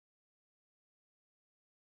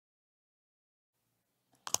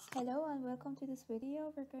Hello and welcome to this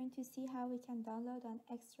video. We're going to see how we can download and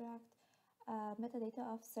extract metadata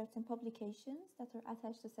of certain publications that are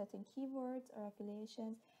attached to certain keywords or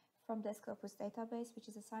affiliations from the Scopus database, which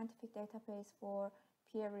is a scientific database for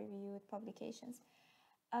peer-reviewed publications.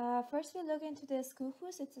 First, we log into the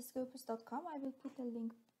Scopus. It's scopus.com. I will put the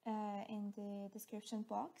link in the description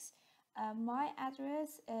box. My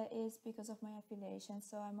address is because of my affiliation,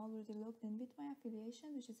 so I'm already logged in with my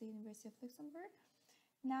affiliation, which is the University of Luxembourg.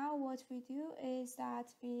 Now what we do is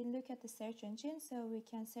that we look at the search engine, so we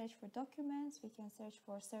can search for documents, we can search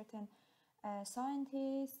for certain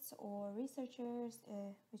scientists or researchers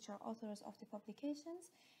which are authors of the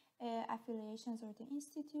publications, affiliations or the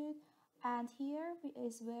institute, and here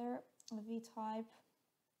is where we type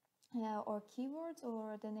or keywords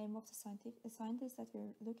or the name of the scientist that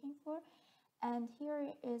we're looking for. And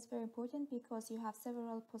here is very important because you have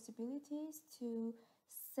several possibilities to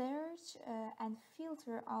search and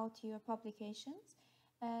filter out your publications.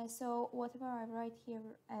 So whatever I write here,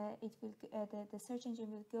 it will the search engine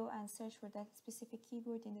will go and search for that specific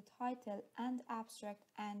keyword in the title and abstract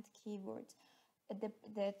and keyword,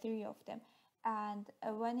 the three of them. And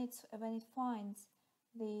when it finds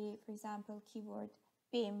the, for example, keyword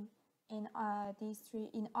BIM in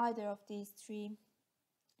either of these three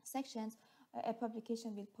sections, a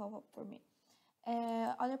publication will pop up for me.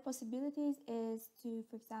 Other possibilities is to,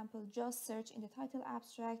 for example, just search in the title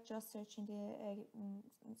abstract, just search in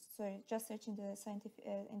the just search in the scientific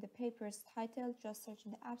in the paper's title, just search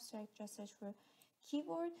in the abstract, just search for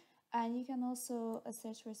keyword, and you can also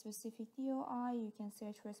search for a specific DOI. You can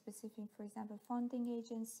search for a specific, for example, funding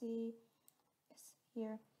agency. Yes,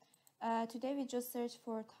 here. Today we just search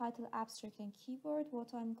for title, abstract, and keyword.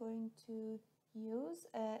 What I'm going to use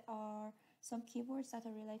are some keywords that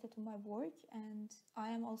are related to my work, and I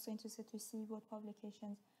am also interested to see what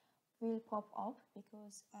publications will pop up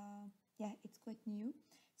because yeah, it's quite new.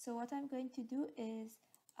 So what I'm going to do is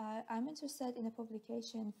I'm interested in a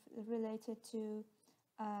publication related to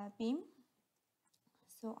BIM,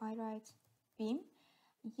 so I write BIM.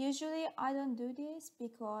 Usually I don't do this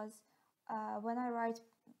because when I write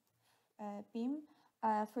BIM,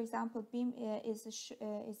 for example, BIM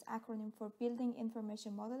is acronym for Building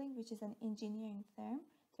Information Modeling, which is an engineering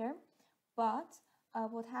term. But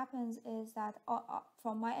what happens is that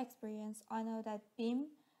from my experience, I know that BIM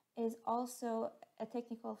is also a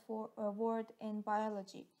technical word in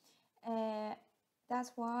biology.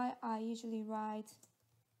 That's why I usually write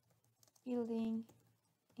Building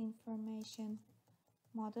Information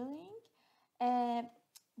Modeling.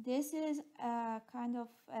 This is kind of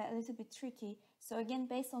a little bit tricky. So again,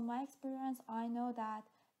 based on my experience, I know that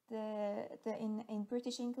in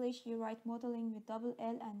British English you write modeling with double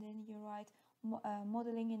L, and then you write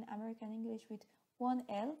modeling in American English with one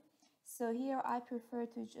L. So here I prefer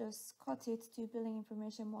to just cut it to building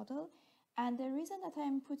information model. And the reason that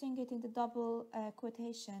I'm putting it in the double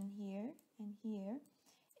quotation here and here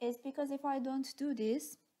is because if I don't do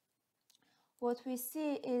this, what we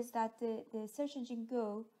see is that the search engine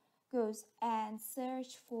goes and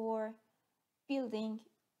search for building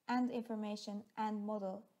and information and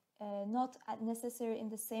model, not necessarily in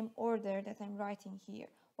the same order that I'm writing here.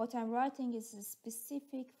 What I'm writing is a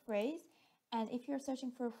specific phrase, and if you're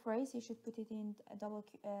searching for a phrase, you should put it in double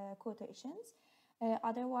quotations.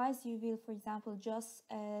 Otherwise, you will, for example, just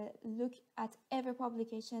look at every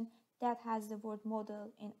publication that has the word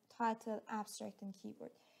model in title, abstract, and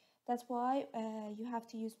keyword. That's why you have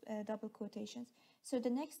to use double quotations. So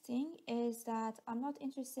the next thing is that I'm not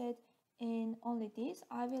interested in only this.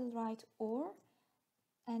 I will write or,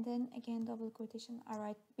 and then again double quotation, I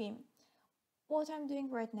write BIM. What I'm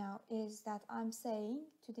doing right now is that I'm saying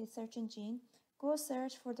to the search engine, go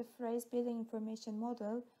search for the phrase building information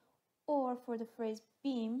model, or for the phrase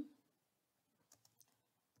BIM,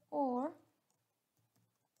 or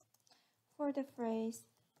for the phrase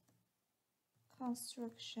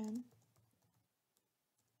construction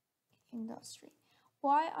industry.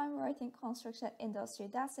 Why I'm writing construction industry?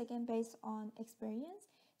 That's again based on experience.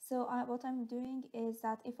 So what I'm doing is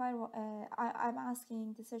that if I'm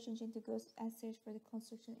asking the search engine to go and search for the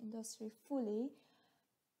construction industry fully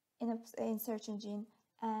in search engine,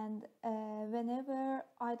 and whenever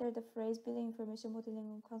either the phrase building information modeling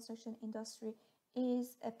or construction industry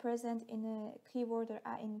is present in a keyword or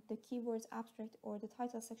in the keywords abstract or the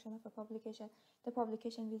title section of a publication, the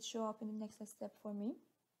publication will show up in the next step for me.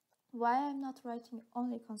 Why I'm not writing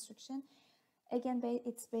only construction? Again,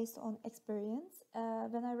 it's based on experience.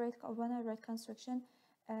 When I write construction,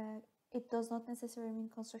 it does not necessarily mean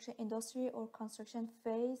construction industry or construction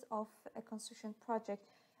phase of a construction project.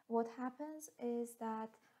 What happens is that,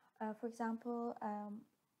 for example,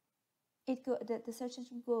 the search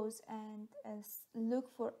engine goes and look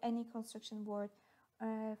for any construction word.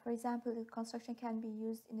 For example, the construction can be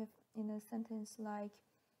used in a sentence like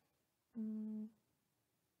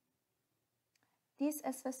this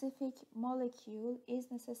specific molecule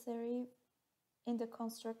is necessary in the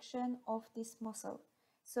construction of this muscle.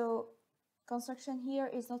 So construction here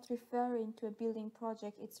is not referring to a building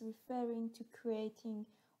project, it's referring to creating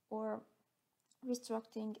or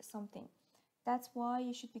restructuring something. That's why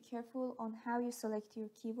you should be careful on how you select your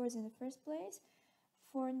keywords in the first place.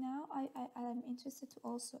 For now, I'm interested to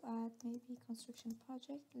also add maybe construction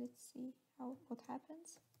project. Let's see what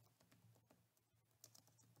happens.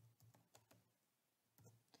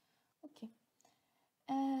 Okay.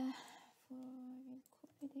 We'll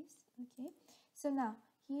copy this. Okay. So now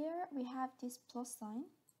here we have this plus sign.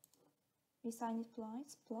 We sign it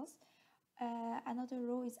plus. Another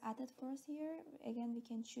row is added for us here. Again, we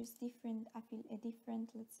can choose different,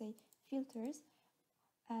 let's say, filters.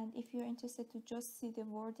 And if you're interested to just see the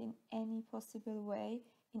word in any possible way,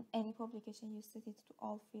 in any publication, you set it to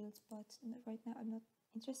all fields. But right now, I'm not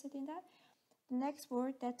interested in that. The next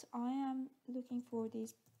word that I am looking for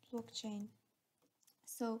is blockchain.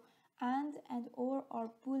 So and or are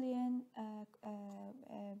Boolean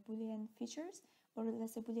Boolean features, or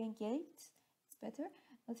let's say Boolean gates. It's better,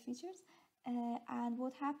 not features. And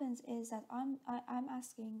what happens is that I'm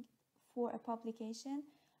asking for a publication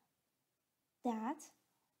that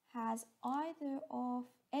has either of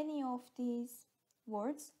any of these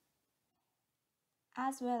words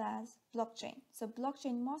as well as blockchain. So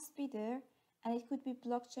blockchain must be there, and it could be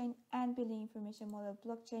blockchain and building information model,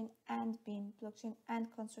 blockchain and BIM, blockchain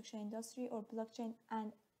and construction industry, or blockchain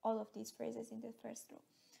and all of these phrases in the first row.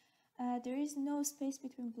 There is no space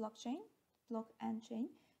between blockchain, block and chain,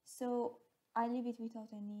 so I leave it without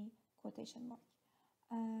any quotation mark.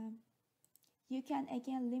 You can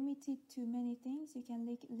again limit it to many things. You can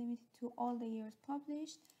limit it to all the years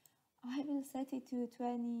published. I will set it to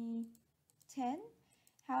 2010.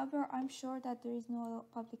 However, I'm sure that there is no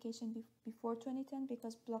publication before 2010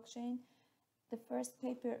 because blockchain, the first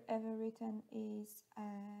paper ever written is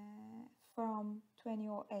from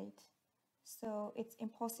 2008. So it's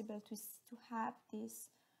impossible to have this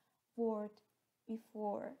word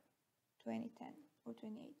before 2010 or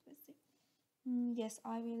 28, let's see. Yes,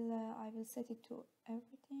 I will set it to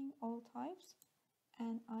everything, all types,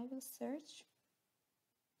 and I will search.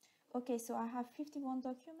 Okay, so I have 51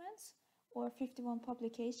 documents or 51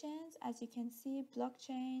 publications. As you can see,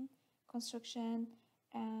 blockchain, construction,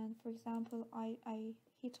 and for example, I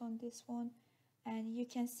hit on this one, and you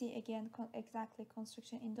can see again exactly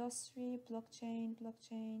construction industry, blockchain,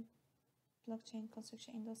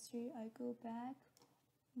 construction industry. I go back.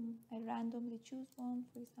 I randomly choose one,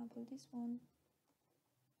 for example, this one.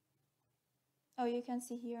 Oh, you can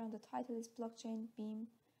see here on the title is blockchain BIM.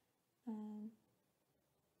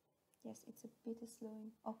 Yes, it's a bit slow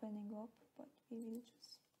in opening up, but we will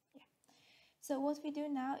just, yeah. So what we do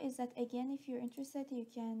now is that, again, if you're interested, you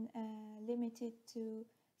can limit it to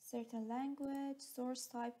certain language, source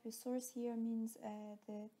type. The source here means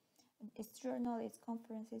it's journal, it's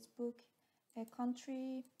conference, it's book,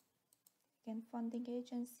 country, again, funding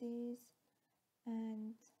agencies,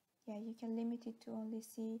 and yeah, you can limit it to only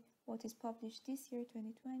see what is published this year,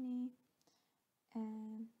 2020,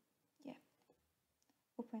 and yeah,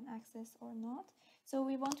 open access or not. So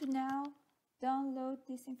we want to now download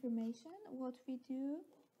this information. What we do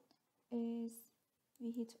is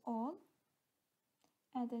we hit all,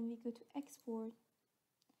 and then we go to export,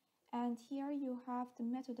 and here you have the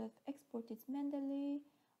method of export. It's Mendeley.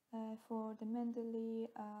 For the Mendeley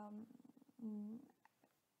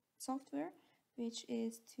software, which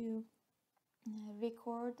is to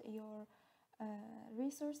record your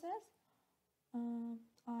resources.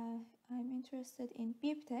 I'm interested in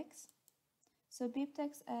Bibtex. So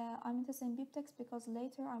Bibtex, I'm interested in Bibtex because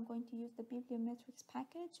later I'm going to use the Bibliometrics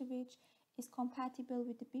package, which is compatible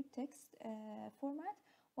with the Bibtex format.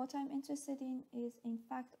 What I'm interested in is, in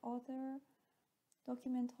fact, author,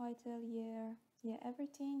 document title, year,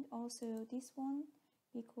 everything. Also this one,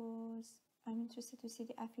 because I'm interested to see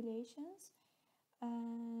the affiliations.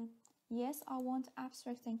 Yes, I want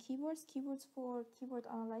abstract and keywords. Keywords for keyword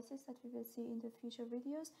analysis that we will see in the future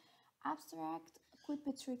videos. Abstract could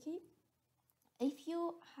be tricky. If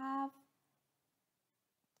you have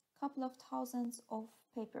a couple of thousands of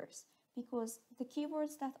papers, because the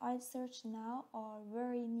keywords that I search now are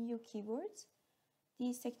very new keywords.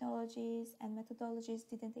 These technologies and methodologies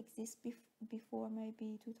didn't exist before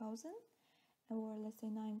maybe 2000 or let's say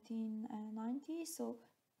 1990, so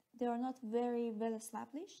they are not very well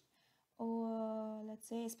established, or let's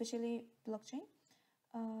say especially blockchain.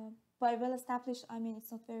 by well established, I mean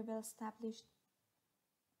it's not very well established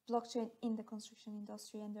blockchain in the construction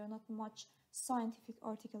industry, and there are not much scientific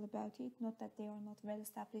article about it. Not that they are not well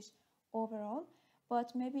established overall,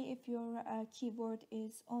 but maybe if your keyword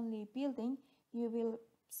is only building, you will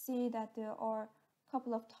see that there are a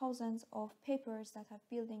couple of thousands of papers that have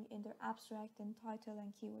building in their abstract and title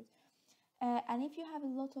and keyword. And if you have a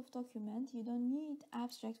lot of document, you don't need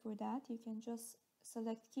abstract for that. You can just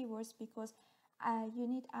select keywords, because you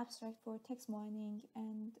need abstract for text mining,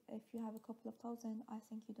 and if you have a couple of thousand, I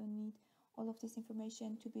think you don't need all of this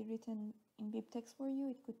information to be written in Bibtex for you.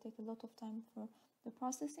 It could take a lot of time for the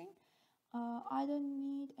processing. I don't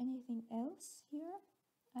need anything else here.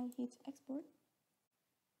 I hit export.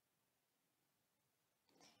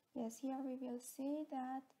 Yes, here we will see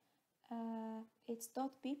that it's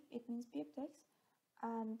 .bib, it means Bibtex,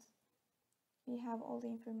 and we have all the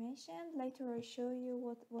information. Later I'll show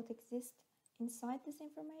you what exists inside this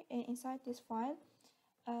information, inside this file.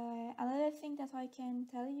 Another thing that I can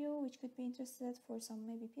tell you, which could be interested for some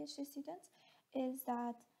maybe PhD students, is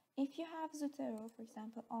that if you have Zotero, for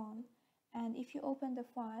example, on, and if you open the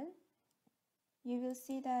file, you will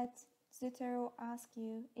see that Zotero asks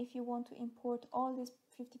you if you want to import all these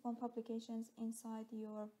 51 publications inside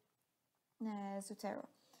your Zotero.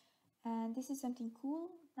 And this is something cool.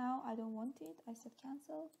 Now I don't want it. I said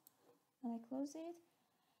cancel and I close it.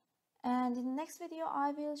 And in the next video,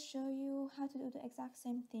 I will show you how to do the exact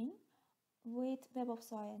same thing with Web of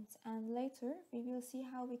Science. And later, we will see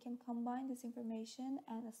how we can combine this information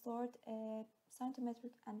and start a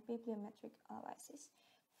scientometric and bibliometric analysis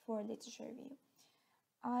for literature review.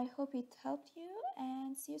 I hope it helped you,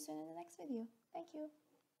 and see you soon in the next video. Thank you.